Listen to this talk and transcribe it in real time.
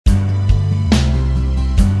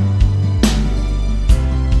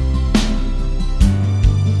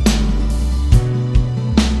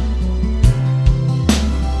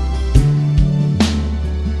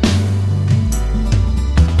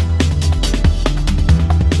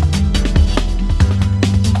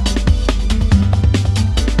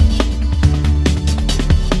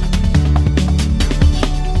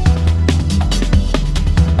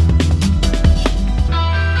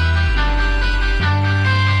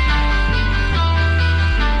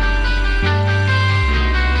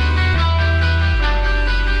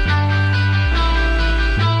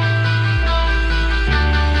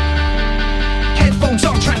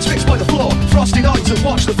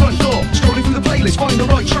playlist, find the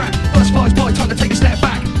right track. First flies by, time to take a step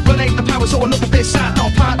back. Relate the power, so I look a bit sad.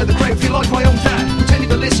 Not part of the crowd, feel like my own dad. Pretending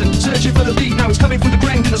to listen, searching for the beat. Now it's coming through the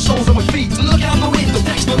ground in the soles of my feet. Look out the window,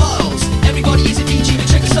 thanks for miles. Everybody is a DJ to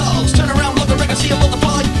check the styles. Turn around like a record, see 'em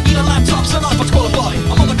multiply. Either laptops or iPods qualify.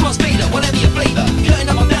 I'm on the cross beta, whatever your flavor. Cutting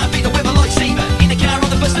up on that beta with a lightsaber. In the car on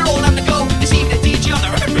the bus, they're all having to go. This evening DJ on the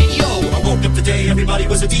record radio. I woke up today, everybody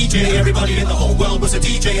was a DJ. Everybody in the whole world was a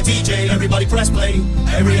DJ, a DJ. Everybody press play.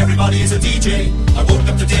 Everybody is a DJ. I woke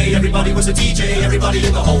up today, everybody was a DJ. Everybody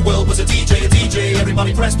in the whole world was a DJ, a DJ.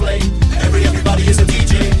 Everybody press play. Everybody is a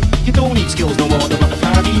DJ. You don't need skills no more to run the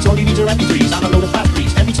parties. All you need are MP3s and a load of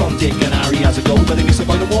batteries. Every Tom, Dick and Harry has a go, but they miss it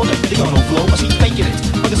by the water. They got no flow, I see faking it.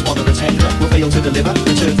 I just want a pretender will fail to deliver,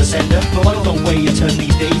 return the sender. No, I don't know where you turn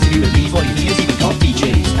these days. If you believe what he is, even got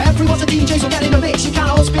DJs. Everyone's a DJ, so get in the mix. You can't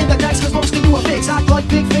all spin the decks, cause most of you are fixed. Act like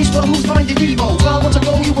big fish, but who's finding Nemo? Well, once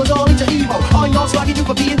ago you was all into emo. I'm not slagging you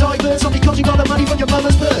for being diverse, not because you got the money from your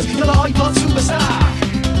mother's purse. You're the iPod superstar.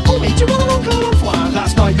 Oh, mate, you wanna rock on fire?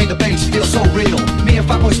 Last night made the bass feel so real. Me and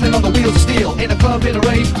Fatboy Slim on the wheels of steel. In a club, in a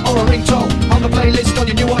rave, or a ringtone. On the playlist on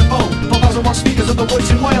your new iPhone. 4,001 speakers of the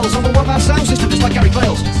woods in Wales. On the one-man sound system just like Gary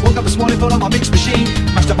Clails. Woke up this morning, put on my mix machine.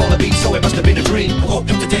 Mashed up all the beats, so it must have been a dream. I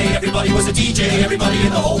woke up today, everybody was a DJ. Everybody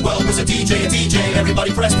in the whole world was a DJ, a DJ.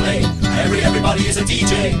 Everybody press play. Everybody is a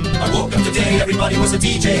DJ. I woke up today, everybody was a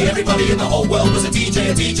DJ. Everybody in the whole world was a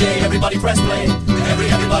DJ, a DJ. Everybody press play.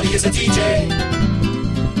 Everybody is a DJ.